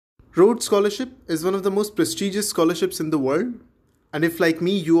Rhodes Scholarship is one of the most prestigious scholarships in the world. And if, like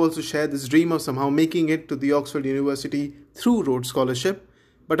me, you also share this dream of somehow making it to the Oxford University through Rhodes Scholarship,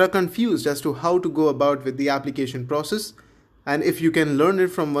 but are confused as to how to go about with the application process, and if you can learn it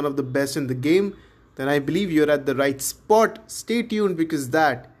from one of the best in the game, then I believe you're at the right spot. Stay tuned because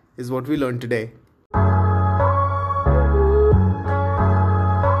that is what we learned today.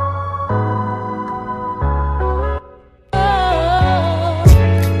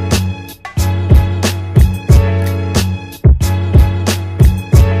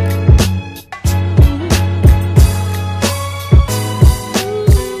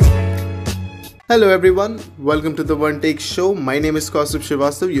 Hello everyone, welcome to the One Take Show. My name is Kaustubh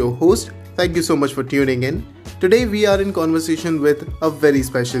Srivastav, your host. Thank you so much for tuning in. Today we are in conversation with a very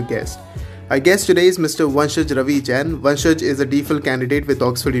special guest. Our guest today is Mr. Vanshaj Ravi Jain. Vanshaj is a DPhil candidate with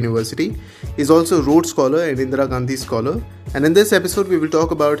Oxford University. He's also a Rhodes Scholar and Indira Gandhi Scholar. And in this episode we will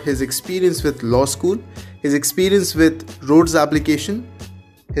talk about his experience with law school, his experience with Rhodes application,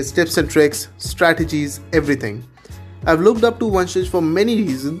 his tips and tricks, strategies, everything. I've looked up to Vanshaj for many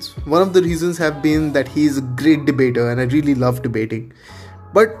reasons. One of the reasons have been that he is a great debater and I really love debating.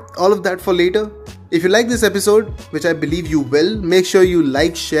 But all of that for later. If you like this episode, which I believe you will, make sure you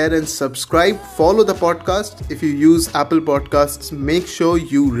like, share and subscribe. Follow the podcast. If you use Apple Podcasts, make sure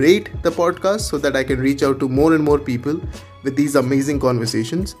you rate the podcast so that I can reach out to more and more people with these amazing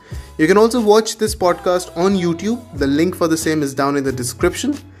conversations. You can also watch this podcast on YouTube. The link for the same is down in the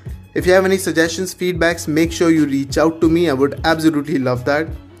description. If you have any suggestions, feedbacks, make sure you reach out to me. I would absolutely love that.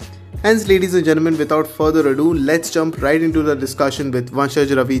 Hence, ladies and gentlemen, without further ado, let's jump right into the discussion with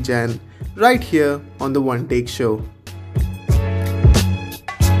Vanshaj Ravi Jain right here on the One Take Show.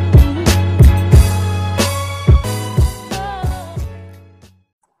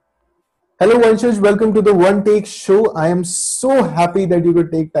 Hello Vanshaj, welcome to the One Take Show. I am so happy that you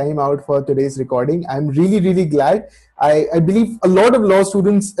could take time out for today's recording. I'm really glad. I believe a lot of law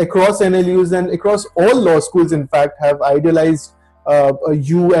students across NLUs and across all law schools, in fact, have idealized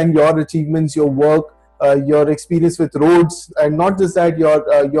you and your achievements, your work, your experience with Rhodes, and not just that,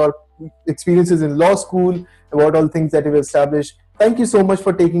 your experiences in law school, about all things that you've established. Thank you so much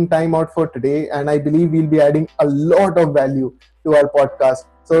for taking time out for today, and I believe we'll be adding a lot of value to our podcast.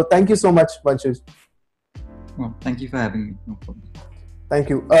 So thank you so much, Vanshaj. Well, thank you for having me. No problem. Thank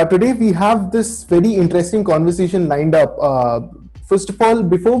you. Today we have this very interesting conversation lined up. First of all,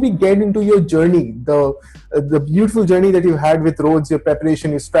 before we get into your journey, the beautiful journey that you had with Rhodes, your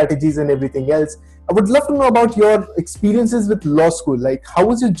preparation, your strategies and everything else, I would love to know about your experiences with law school. Like, how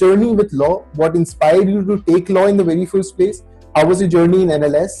was your journey with law? What inspired you to take law in the very first place? How was your journey in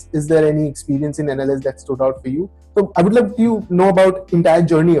NLS? Is there any experience in NLS that stood out for you? So I would love to know about entire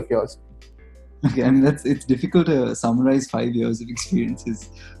journey of yours. Okay, I mean it's difficult to summarize 5 years of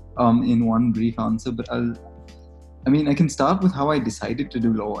experiences in one brief answer, but I can start with how I decided to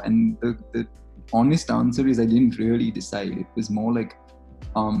do law, and the honest answer is I didn't really decide. It was more like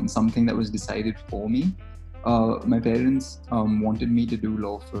something that was decided for me. My parents wanted me to do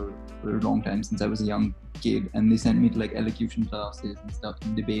law for a long time since I was a young kid, and they sent me to like elocution classes and stuff,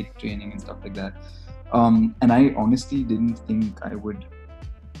 and debate training and stuff like that. And I honestly didn't think I would.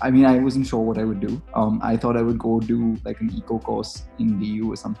 I wasn't sure what I would do. I thought I would go do like an eco course in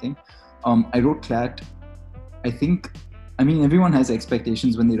DU or something. I wrote CLAT. Everyone has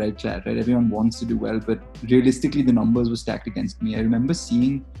expectations when they write CLAT, right? Everyone wants to do well, but realistically the numbers were stacked against me. I remember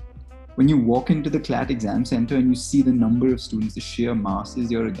seeing when you walk into the CLAT exam center and you see the number of students, the sheer masses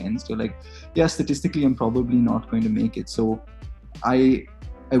you're against, you're like, yeah, statistically I'm probably not going to make it. So I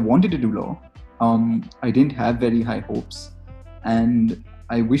wanted to do law. I didn't have very high hopes, and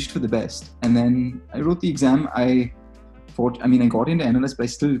I wished for the best. And then I wrote the exam. I got into NLS, but I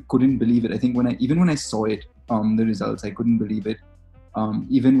still couldn't believe it. I think when I saw it, the results, I couldn't believe it.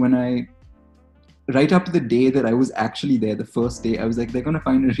 Right up to the day that I was actually there, the first day, I was like, they're going to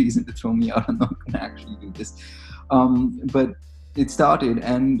find a reason to throw me out. I'm not going to actually do this. But it started,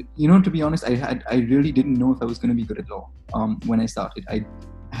 and to be honest, I really didn't know if I was going to be good at law when I started. I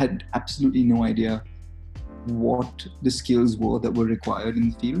had absolutely no idea what the skills were that were required in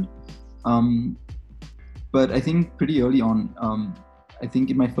the field. But I think pretty early on, I think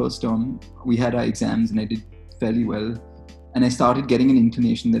in my first term, we had our exams and I did fairly well. And I started getting an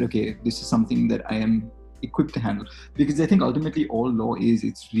inclination that, okay, this is something that I am equipped to handle. Because I think ultimately all law is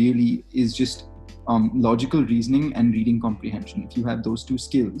just logical reasoning and reading comprehension. If you have those two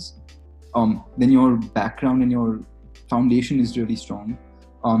skills, then your background and your foundation is really strong.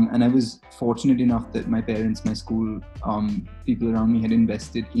 And I was fortunate enough that my parents, my school, people around me had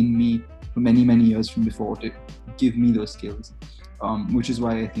invested in me for many, many years from before to give me those skills. which is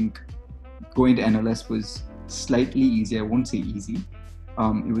why I think going to NLS was slightly easy. I won't say easy.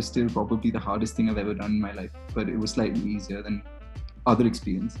 It was still probably the hardest thing I've ever done in my life, but it was slightly easier than other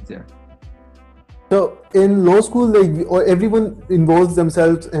experiences. Yeah. So in law school, like everyone involves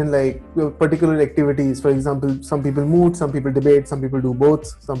themselves in like particular activities. For example, some people moot, some people debate, some people do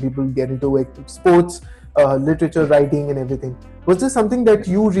both, some people get into like sports, literature, writing, and everything. Was this something that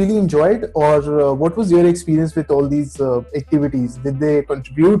you really enjoyed, or what was your experience with all these activities? Did they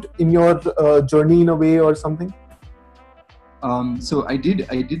contribute in your journey in a way or something? So I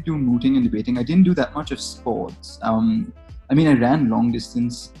did do mooting and debating. I didn't do that much of sports. I mean, I ran long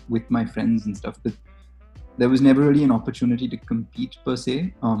distance with my friends and stuff, but there was never really an opportunity to compete per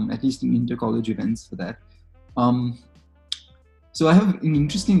se, at least in inter-college events for that. So I have an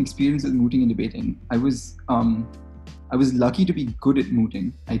interesting experience with mooting and debating. I was lucky to be good at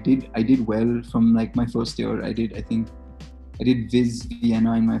mooting. I did well from like my first year. I did Viz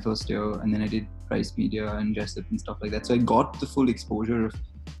Vienna in my first year, and then I did Price Media and Jessup and stuff like that. So I got the full exposure of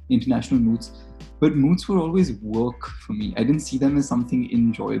international moots. But moots were always work for me. I didn't see them as something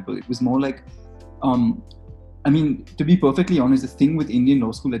enjoyable. It was more like, I mean, to be perfectly honest, the thing with Indian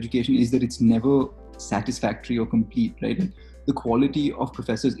law school education is that it's never satisfactory or complete, right? Like, the quality of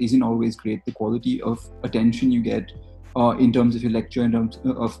professors isn't always great. The quality of attention you get in terms of your lecture, in terms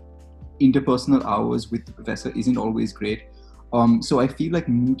of interpersonal hours with the professor isn't always great. So I feel like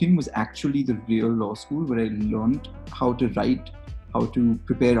mooting was actually the real law school where I learned how to write, how to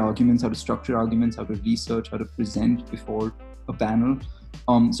prepare arguments, how to structure arguments, how to research, how to present before a panel.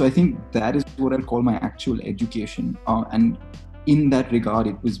 So I think that is what I'd call my actual education. And in that regard,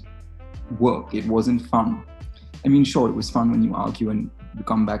 it was work. It wasn't fun. I mean, sure, it was fun when you argue and you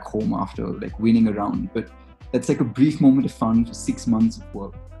come back home after like winning a round, but that's like a brief moment of fun for 6 months of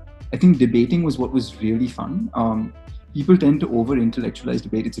work. I think debating was what was really fun. People tend to over-intellectualize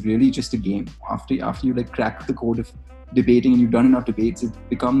debate. It's really just a game. After you like crack the code of debating and you've done enough debates, it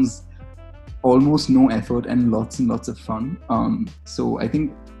becomes almost no effort and lots of fun. So I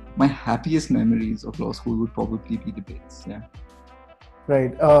think my happiest memories of law school would probably be debates. Yeah.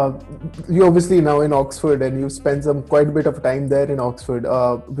 Right. You're obviously now in Oxford and you've spent quite a bit of time there in Oxford.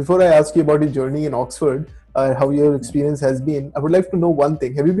 Before I ask you about your journey in Oxford, how your experience has been, I would like to know one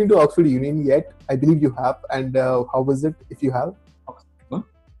thing. Have you been to Oxford Union yet? I believe you have. And how was it if you have? What?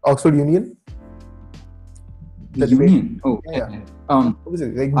 Oxford Union? The Union? Oh, yeah. What was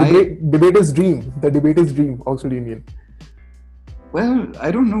it? Like debater's dream. The debater's dream, Oxford Union. Well,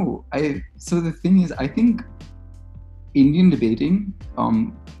 I don't know. So the thing is, I think Indian debating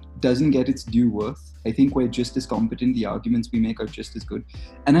doesn't get its due worth. I think we're just as competent. The arguments we make are just as good.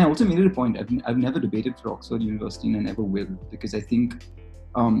 And I also made it a point. I've never debated for Oxford University and I never will, because I think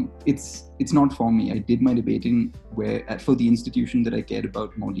it's not for me. I did my debating for the institution that I cared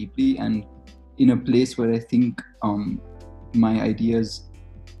about more deeply, and in a place where I think my ideas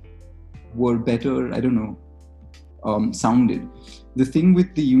were better, I don't know, sounded. The thing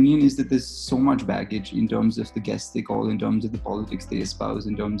with the union is that there's so much baggage in terms of the guests they call, in terms of the politics they espouse,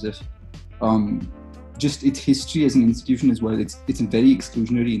 in terms of just its history as an institution as well. It's a very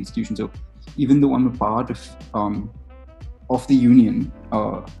exclusionary institution. So even though I'm a part of the union,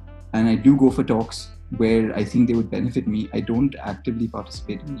 and I do go for talks where I think they would benefit me, I don't actively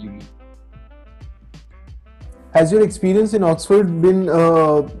participate in the union. Has your experience in Oxford been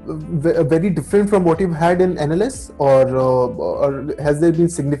very different from what you've had in NLS, or has there been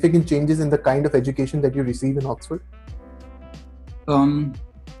significant changes in the kind of education that you receive in Oxford?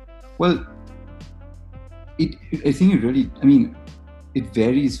 Well, I think it really, I mean, it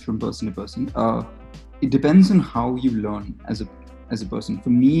varies from person to person. It depends on how you learn as a person.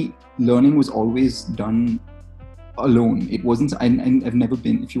 For me, learning was always done alone. It wasn't, I've never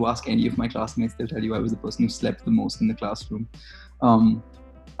been, if you ask any of my classmates, they'll tell you I was the person who slept the most in the classroom.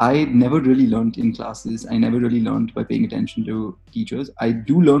 I never really learned in classes. I never really learned by paying attention to teachers. I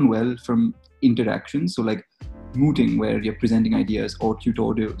do learn well from interactions. So like mooting, where you're presenting ideas, or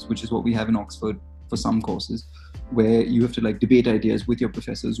tutorials, which is what we have in Oxford for some courses, where you have to like debate ideas with your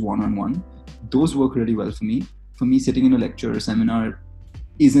professors one-on-one. Those work really well for me. For me, sitting in a lecture or a seminar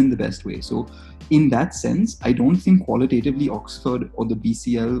isn't the best way. So in that sense, I don't think qualitatively Oxford or the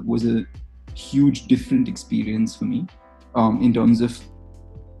BCL was a huge different experience for me in terms of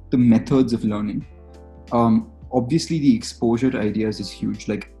the methods of learning. Obviously, the exposure to ideas is huge,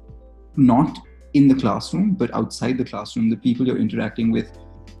 like not in the classroom, but outside the classroom. The people you're interacting with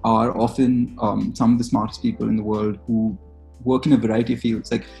are often some of the smartest people in the world who work in a variety of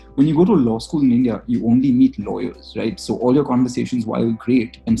fields. Like when you go to law school in India, you only meet lawyers, right? So all your conversations, while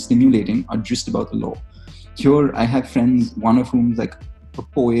great and stimulating, are just about the law. here I have friends, one of whom is like a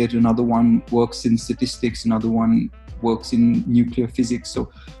poet, another one works in statistics, another one works in nuclear physics.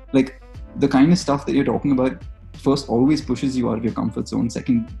 So like the kind of stuff that you're talking about, first always pushes you out of your comfort zone,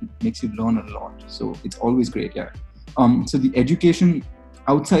 second makes you learn a lot. So it's always great. Yeah. So the education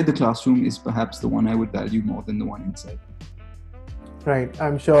outside the classroom is perhaps the one I would value more than the one inside. Right,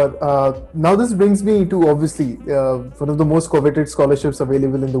 I'm sure. Now this brings me to obviously one of the most coveted scholarships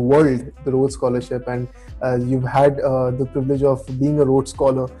available in the world, the Rhodes Scholarship, and you've had the privilege of being a Rhodes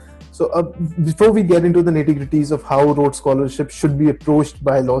Scholar. So before we get into the nitty-gritties of how Rhodes Scholarship should be approached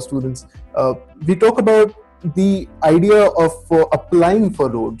by law students, we talk about the idea of applying for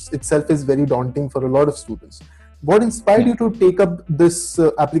Rhodes itself is very daunting for a lot of students. What inspired you to take up this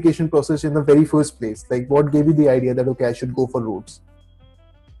application process in the very first place? Like, what gave you the idea that, okay, I should go for Rhodes?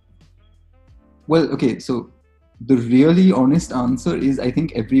 Well, okay, so the really honest answer is I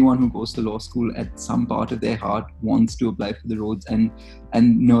think everyone who goes to law school at some part of their heart wants to apply for the Rhodes and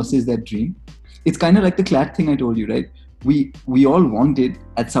nurses that dream. It's kind of like the CLAT thing I told you, right? We all want it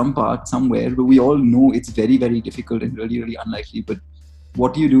at some part, somewhere, but we all know it's very, very difficult and really, really unlikely. But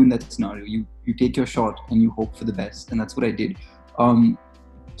what do you do in that scenario? You take your shot and you hope for the best. And that's what I did.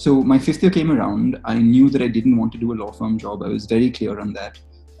 So my fifth year came around. I knew that I didn't want to do a law firm job. I was very clear on that.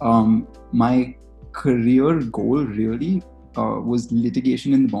 My career goal really was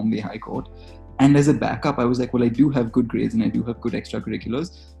litigation in the Bombay High Court. And as a backup, I was like, well, I do have good grades and I do have good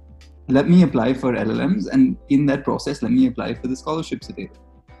extracurriculars. Let me apply for LLMs. And in that process, let me apply for the scholarships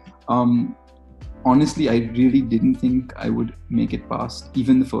available. Honestly, I really didn't think I would make it past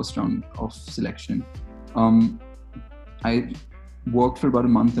even the first round of selection. I worked for about a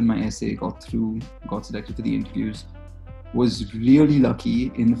month on my essay, got selected for the interviews. Was really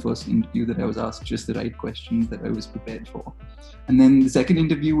lucky in the first interview that I was asked just the right questions that I was prepared for. And then the second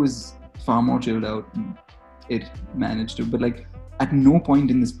interview was far more chilled out. And it managed to, but like at no point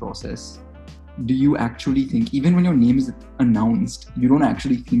in this process do you actually think, even when your name is announced, you don't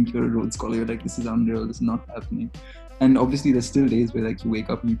actually think you're a Rhodes Scholar. You're like, this is unreal, this is not happening. And obviously there's still days where like you wake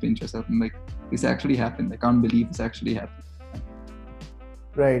up and you pinch yourself and like, this actually happened. I can't believe this actually happened.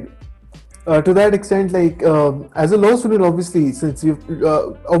 Right. To that extent, like as a law student, obviously, since you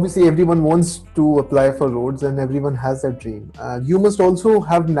obviously everyone wants to apply for Rhodes and everyone has that dream, you must also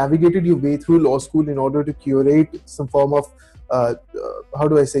have navigated your way through law school in order to curate some form of how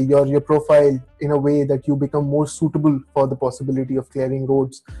do I say, your profile in a way that you become more suitable for the possibility of clearing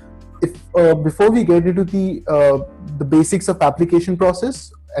Rhodes. If before we get into the basics of application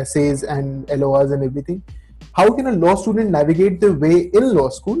process, essays and LORs and everything, how can a law student navigate their way in law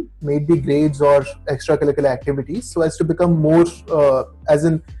school, may it be grades or extracurricular activities, so as to become more, as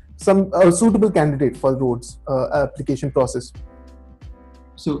in some suitable candidate for Rhodes application process?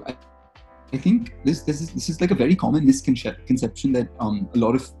 So I think this is like a very common misconception that a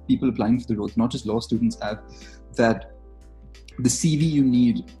lot of people applying for the Rhodes, not just law students, have, that the CV you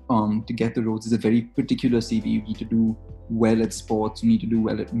need to get the Rhodes is a very particular CV. You need to do well at sports, you need to do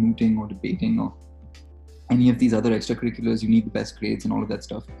well at mooting or debating or any of these other extracurriculars, you need the best grades and all of that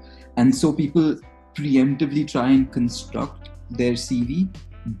stuff. And so people preemptively try and construct their CV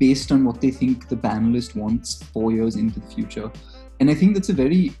based on what they think the panelist wants 4 years into the future. And I think that's a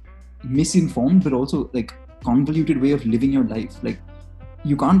very misinformed but also like convoluted way of living your life. Like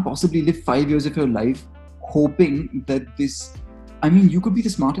you can't possibly live 5 years of your life hoping that this, I mean, you could be the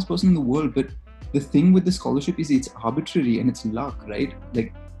smartest person in the world, but the thing with the scholarship is it's arbitrary and it's luck, right?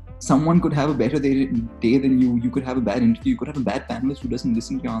 Like someone could have a better day than you could have a bad interview, you could have a bad panelist who doesn't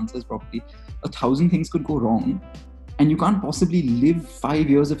listen to your answers properly. 1,000 things could go wrong, and you can't possibly live 5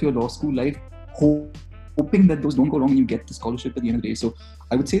 years of your law school life hoping that those don't go wrong and you get the scholarship at the end of the day. So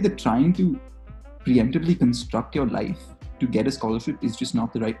I would say that trying to preemptively construct your life to get a scholarship is just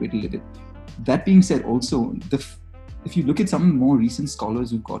not the right way to live it. That being said, also, if you look at some more recent scholars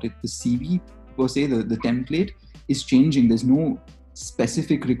who've got it, the CV, per se, the template is changing. There's no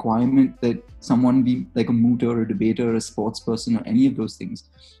specific requirement that someone be like a mooter or a debater or a sports person or any of those things.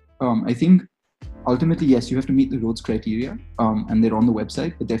 I think ultimately, yes, you have to meet the Rhodes criteria and they're on the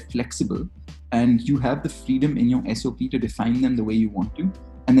website, but they're flexible and you have the freedom in your SOP to define them the way you want to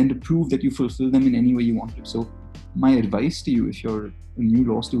and then to prove that you fulfill them in any way you want to. So my advice to you, if you're a new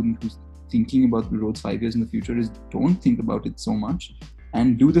law student who's thinking about the Rhodes 5 years in the future, is don't think about it so much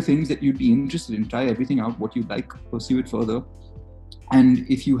and do the things that you'd be interested in. Try everything out, what you like, pursue it further. And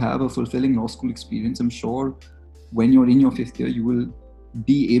if you have a fulfilling law school experience, I'm sure when you're in your fifth year, you will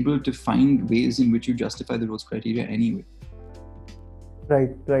be able to find ways in which you justify the Rhodes criteria anyway.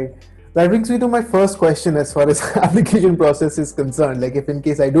 Right. That brings me to my first question as far as application process is concerned. Like, if in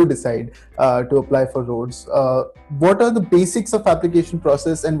case I do decide to apply for Rhodes, what are the basics of application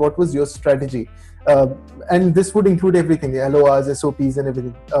process and what was your strategy? Uh, and this would include everything, the LORs, SOPs, and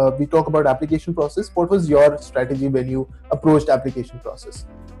everything. We talk about application process. What was your strategy when you approached application process?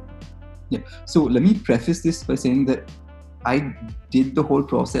 Yeah. So let me preface this by saying that I did the whole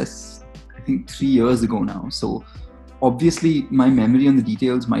process, I think 3 years ago now. So obviously my memory on the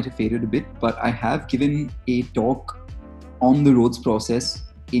details might have faded a bit, but I have given a talk on the Rhodes process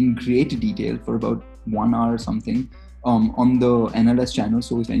in great detail for about 1 hour or something on the NLS channel.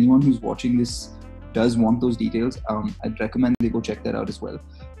 So if anyone who's watching this does want those details, I'd recommend they go check that out as well.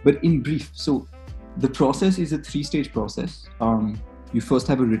 But in brief, so the process is a 3-stage process. You first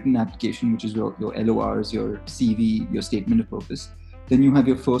have a written application, which is your LORs, your CV, your statement of purpose. Then you have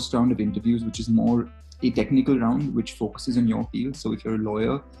your first round of interviews, which is more a technical round, which focuses on your field. So if you're a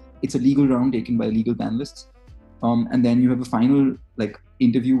lawyer, it's a legal round taken by legal panelists. And then you have a final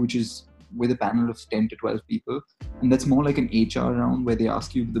interview, which is with a panel of 10 to 12 people. And that's more like an HR round where they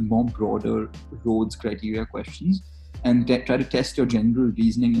ask you the more broader Rhodes criteria questions and try to test your general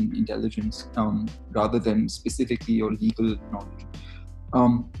reasoning and intelligence rather than specifically your legal knowledge.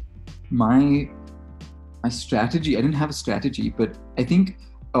 My strategy, I didn't have a strategy, but I think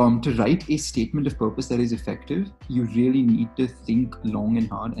to write a statement of purpose that is effective, you really need to think long and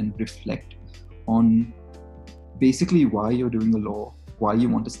hard and reflect on basically why you're doing the law, why you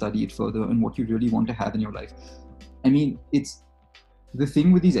want to study it further, and what you really want to have in your life. I mean, it's the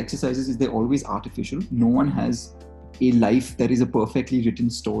thing with these exercises is they're always artificial. No one has a life that is a perfectly written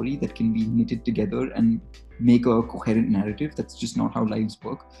story that can be knitted together and make a coherent narrative. That's just not how lives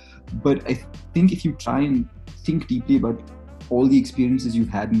work. But I think if you try and think deeply about all the experiences you've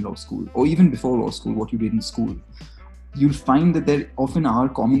had in law school, or even before law school, what you did in school, you'll find that there often are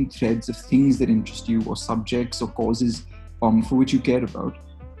common threads of things that interest you, or subjects or causes for which you care about.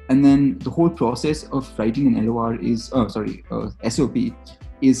 And then the whole process of writing an LOR is, SOP,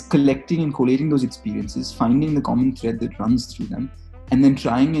 is collecting and collating those experiences, finding the common thread that runs through them, and then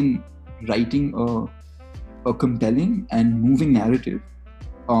trying and writing a compelling and moving narrative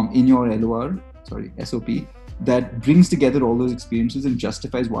in your SOP, that brings together all those experiences and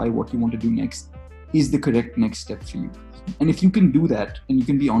justifies why what you want to do next is the correct next step for you. And if you can do that, and you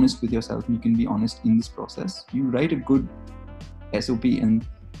can be honest with yourself, and you can be honest in this process, you write a good SOP, and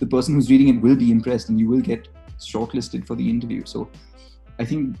the person who's reading it will be impressed, and you will get shortlisted for the interview. So I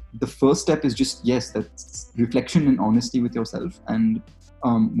think the first step is just, that's reflection and honesty with yourself. And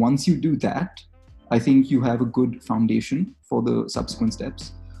once you do that, I think you have a good foundation for the subsequent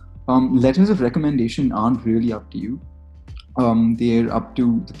steps. Letters of recommendation aren't really up to you. They're up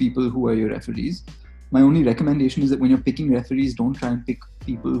to the people who are your referees. My only recommendation is that when you're picking referees, don't try and pick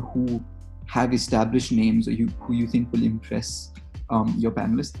people who have established names or who you think will impress your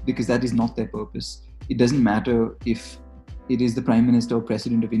panelists, because that is not their purpose. It doesn't matter if it is the Prime Minister or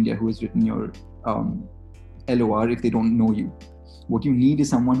President of India who has written your LOR if they don't know you. What you need is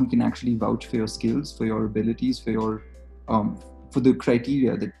someone who can actually vouch for your skills, for your abilities, for the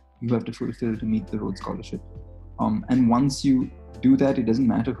criteria that you have to fulfill to meet the Rhodes Scholarship. And once you do that, it doesn't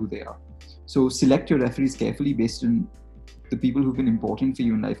matter who they are. So select your referees carefully based on the people who've been important for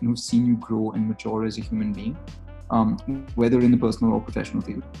you in life and who've seen you grow and mature as a human being, whether in the personal or professional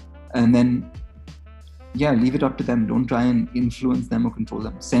field. And then, leave it up to them. Don't try and influence them or control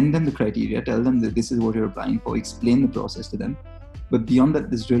them. Send them the criteria, tell them that this is what you're applying for, explain the process to them. But beyond that,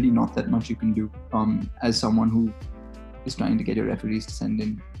 there's really not that much you can do as someone who is trying to get your referees to send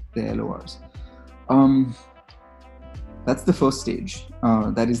in their LORs. That's the first stage.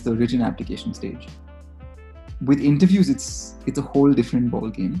 That is the written application stage. With interviews, it's a whole different ball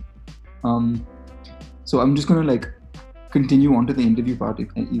game. So I'm just going to continue on to the interview part,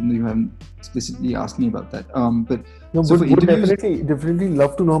 even though you haven't explicitly asked me about that. But would definitely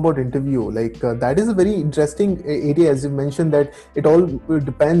love to know about interview. That is a very interesting area, as you mentioned, that it all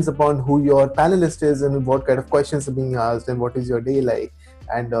depends upon who your panelist is and what kind of questions are being asked and what is your day like.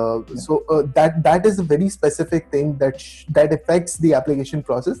 And that is a very specific thing that affects the application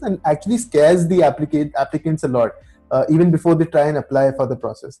process and actually scares the applicants a lot, even before they try and apply for the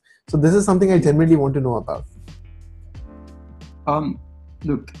process. So this is something I genuinely want to know about.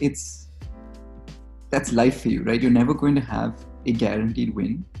 Look, that's life for you, right? You're never going to have a guaranteed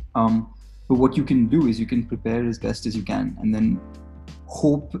win. But what you can do is you can prepare as best as you can and then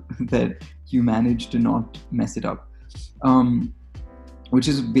hope that you manage to not mess it up. Which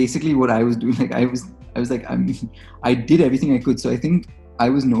is basically what I was doing. I did everything I could. So I think I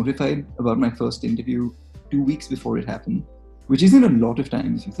was notified about my first interview 2 weeks before it happened. which isn't a lot of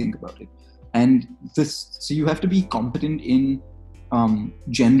time if you think about it. And so you have to be competent in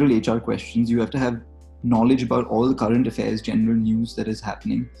general HR questions. You have to have knowledge about all the current affairs, general news that is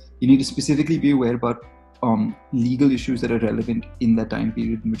happening. You need to specifically be aware about legal issues that are relevant in that time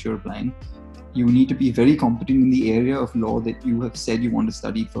period in which you're applying. You need to be very competent in the area of law that you have said you want to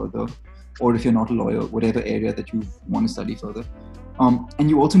study further, or if you're not a lawyer, whatever area that you want to study further. And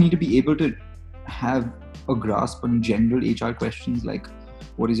you also need to be able to have a grasp on general HR questions like,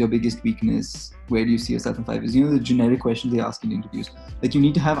 what is your biggest weakness? Where do you see yourself in 5 years? The generic questions they ask in interviews. Like, you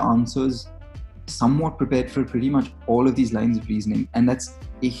need to have answers somewhat prepared for pretty much all of these lines of reasoning. And that's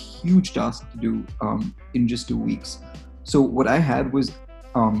a huge task to do in just 2 weeks. So what I had was,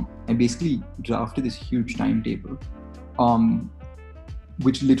 I basically drafted this huge timetable,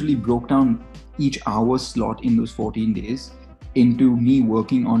 which literally broke down each hour slot in those 14 days into me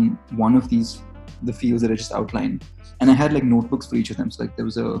working on one of the fields that I just outlined. And I had like notebooks for each of them. So like there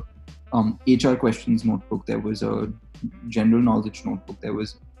was a HR questions notebook, there was a general knowledge notebook, there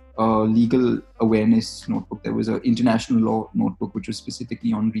was a legal awareness notebook, there was an international law notebook, which was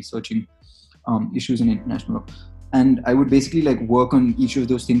specifically on researching issues in international law. And I would basically like work on each of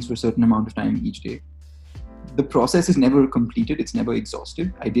those things for a certain amount of time each day. The process is never completed, it's never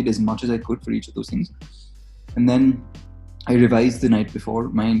exhaustive. I did as much as I could for each of those things. And then I revised the night before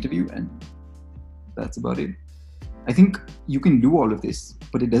my interview, and that's about it. I think you can do all of this,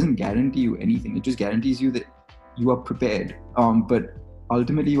 but it doesn't guarantee you anything. It just guarantees you that you are prepared. But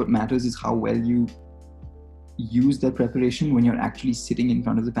ultimately what matters is how well you use that preparation when you're actually sitting in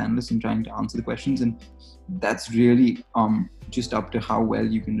front of the panelists and trying to answer the questions. And that's really just up to how well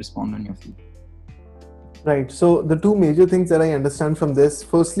you can respond on your feet. Right. So the two major things that I understand from this,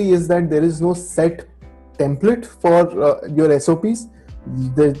 firstly, is that there is no set template for your SOPs.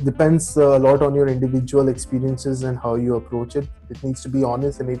 That depends a lot on your individual experiences and how you approach it. It needs to be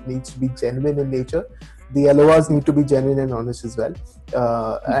honest and it needs to be genuine in nature. The LORs need to be genuine and honest as well.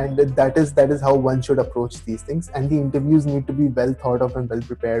 And that is how one should approach these things. And the interviews need to be well thought of and well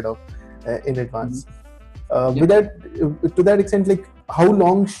prepared of in advance. With that, to that extent, like how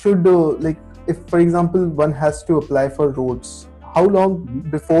long should if, for example, one has to apply for Rhodes, how long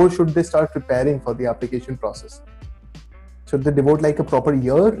before should they start preparing for the application process? Should they devote like a proper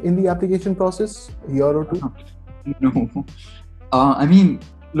year in the application process, a year or two? No. I mean,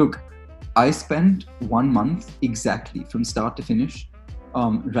 look, I spent 1 month exactly from start to finish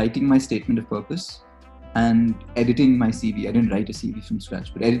writing my statement of purpose and editing my CV. I didn't write a CV from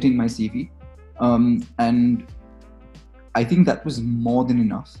scratch, but editing my CV. And I think that was more than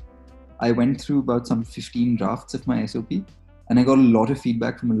enough. I went through about some 15 drafts of my SOP, and I got a lot of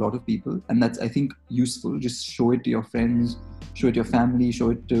feedback from a lot of people. And that's, I think, useful. Just show it to your friends, show it to your family,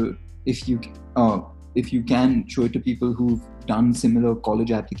 show it to, if you can, show it to people who've done similar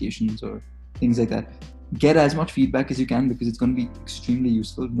college applications or things like that. Get as much feedback as you can, because it's going to be extremely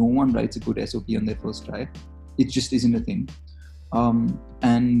useful. No one writes a good SOP on their first try. It just isn't a thing.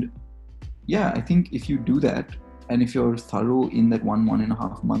 And yeah, I think if you do that, and if you're thorough in that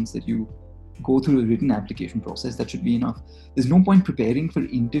 1.5 months that you go through a written application process, that should be enough. There's no point preparing for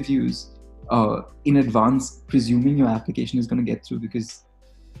interviews in advance, presuming your application is going to get through, because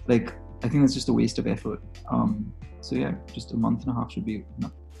like, I think that's just a waste of effort. So yeah, just 1.5 months should be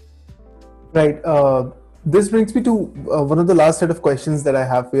enough. Right. This brings me to one of the last set of questions that I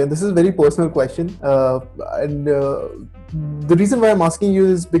have here. This is a very personal question. The reason why I'm asking you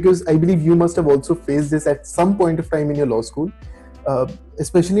is because I believe you must have also faced this at some point of time in your law school.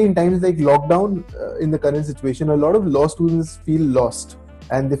 Especially in times like lockdown, in the current situation, a lot of law students feel lost.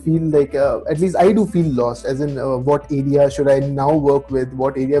 And they feel like, at least I do feel lost, as in what area should I now work with?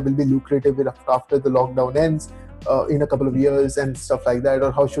 What area will be lucrative after the lockdown ends in a couple of years and stuff like that?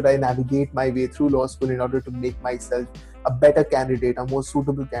 Or how should I navigate my way through law school in order to make myself a better candidate, a more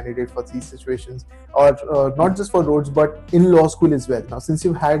suitable candidate for these situations? Or not just for Rhodes, but in law school as well. Now, since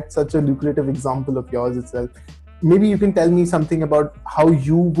you've had such a lucrative example of yours itself, maybe you can tell me something about how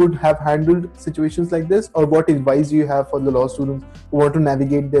you would have handled situations like this, or what advice you have for the law students who want to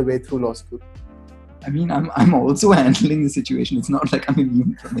navigate their way through law school. I mean, I'm also handling the situation. It's not like I'm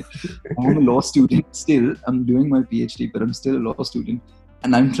immune from it. I'm a law student still. I'm doing my PhD, but I'm still a law student.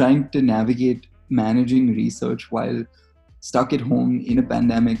 And I'm trying to navigate managing research while stuck at home in a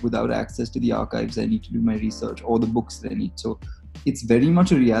pandemic without access to the archives I need to do my research, or the books that I need. So it's very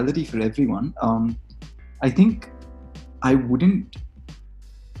much a reality for everyone. I think I wouldn't,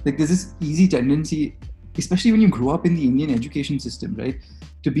 like, there's this easy tendency, especially when you grow up in the Indian education system, right?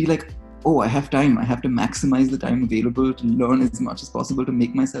 To be like, oh, I have time. I have to maximize the time available to learn as much as possible to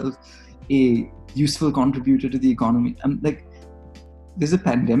make myself a useful contributor to the economy. I'm like, there's a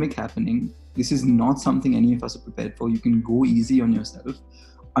pandemic happening. This is not something any of us are prepared for. You can go easy on yourself.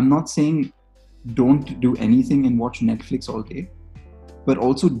 I'm not saying don't do anything and watch Netflix all day, but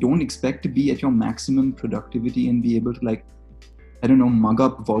also don't expect to be at your maximum productivity and be able to, like, I don't know, mug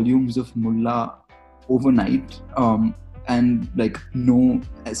up volumes of Mullah overnight, and like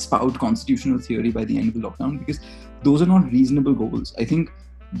spout constitutional theory by the end of the lockdown, because those are not reasonable goals. I think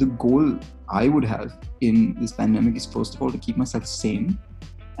the goal I would have in this pandemic is, first of all, to keep myself sane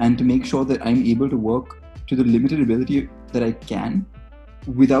and to make sure that I'm able to work to the limited ability that I can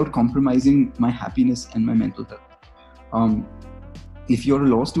without compromising my happiness and my mental health. If you're a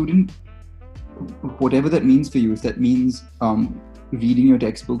law student, whatever that means for you, if that means reading your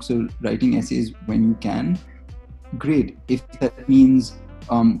textbooks or writing essays when you can, great. If that means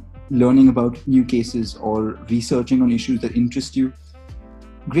learning about new cases or researching on issues that interest you,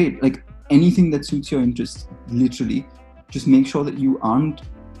 great. Like, anything that suits your interest, literally. Just make sure that you aren't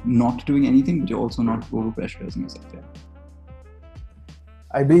not doing anything, but you're also not over-pressurizing yourself. Yeah.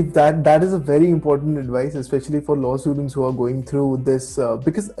 I believe that is a very important advice, especially for law students who are going through this.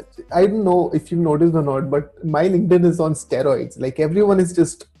 Because I don't know if you've noticed or not, but my LinkedIn is on steroids. Like, everyone is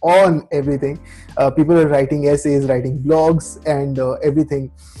just on everything. People are writing essays, writing blogs, and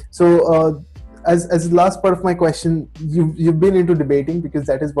everything. So, as the last part of my question, you've been into debating, because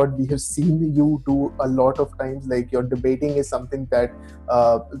that is what we have seen you do a lot of times. Like, your debating is something that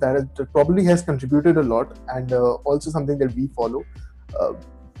probably has contributed a lot, and also something that we follow.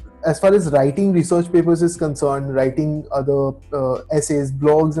 As far as writing research papers is concerned, writing other essays,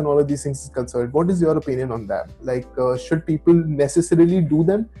 blogs, and all of these things is concerned, what is your opinion on that? Like, should people necessarily do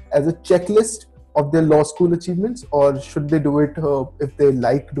them as a checklist of their law school achievements, or should they do it if they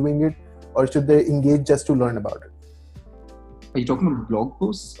like doing it, or should they engage just to learn about it? Are you talking about blog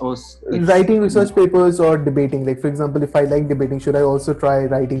posts or writing research papers or debating? Like, for example, if I like debating, should I also try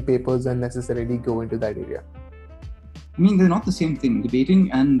writing papers and necessarily go into that area? I mean, they're not the same thing.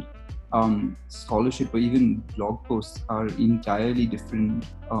 Debating and scholarship or even blog posts are entirely different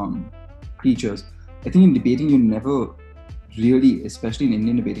creatures. I think in debating, you're never really, especially in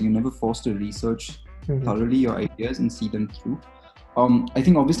Indian debating, you're never forced to research thoroughly your ideas and see them through. I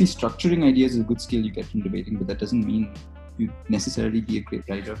think obviously structuring ideas is a good skill you get from debating, but that doesn't mean you necessarily be a great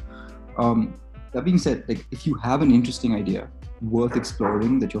writer. That being said, like, if you have an interesting idea worth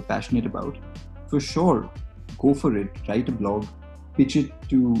exploring that you're passionate about, for sure, go for it. Write a blog, pitch it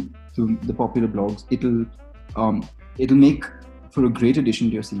to the popular blogs. It'll make for a great addition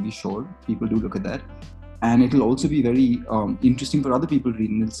to your CV. Sure, people do look at that, and it'll also be very interesting for other people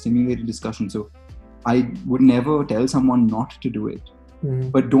reading. It'll stimulate a discussion. So I would never tell someone not to do it,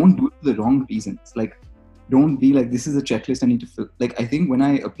 but don't do it for the wrong reasons. Like, don't be like, this is a checklist I need to fill. Like, I think when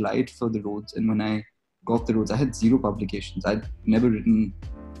I applied for the Rhodes and when I got the Rhodes, I had 0 publications. I'd never written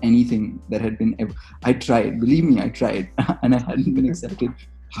anything that had been ever. I tried, believe me, I tried, and I hadn't been accepted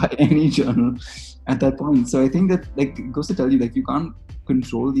by any journal at that point. So I think that, like, it goes to tell you, like, you can't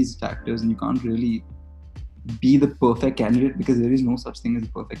control these factors and you can't really be the perfect candidate, because there is no such thing as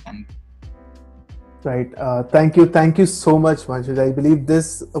a perfect candidate. Right. Thank you so much, Vanshaj. I believe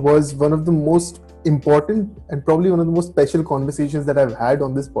this was one of the most important and probably one of the most special conversations that I've had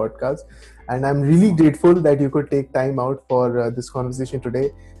on this podcast. And I'm really grateful that you could take time out for this conversation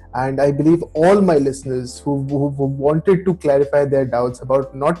today. And I believe all my listeners who wanted to clarify their doubts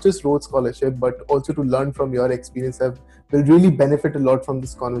about not just Rhodes Scholarship, but also to learn from your experience will really benefit a lot from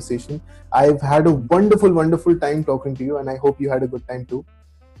this conversation. I've had a wonderful time talking to you, and I hope you had a good time too.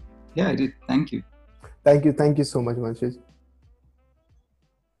 Yeah, I did. Thank you. Thank you so much, Vanshaj.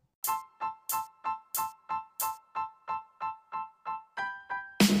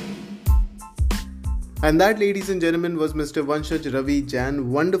 And that, ladies and gentlemen, was Mr. Vanshaj Ravi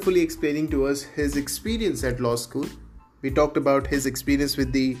Jain wonderfully explaining to us his experience at law school. We talked about his experience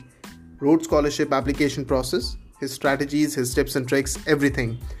with the Rhodes Scholarship application process, his strategies, his tips and tricks,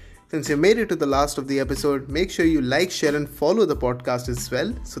 everything. Since you made it to the last of the episode, make sure you like, share and follow the podcast as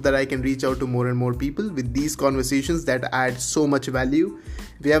well, so that I can reach out to more and more people with these conversations that add so much value.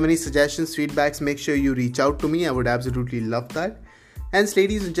 If you have any suggestions, feedbacks, make sure you reach out to me. I would absolutely love that. Hence,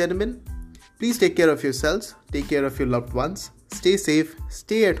 ladies and gentlemen, please take care of yourselves, take care of your loved ones, stay safe,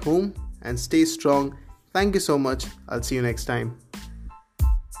 stay at home and stay strong. Thank you so much. I'll see you next time.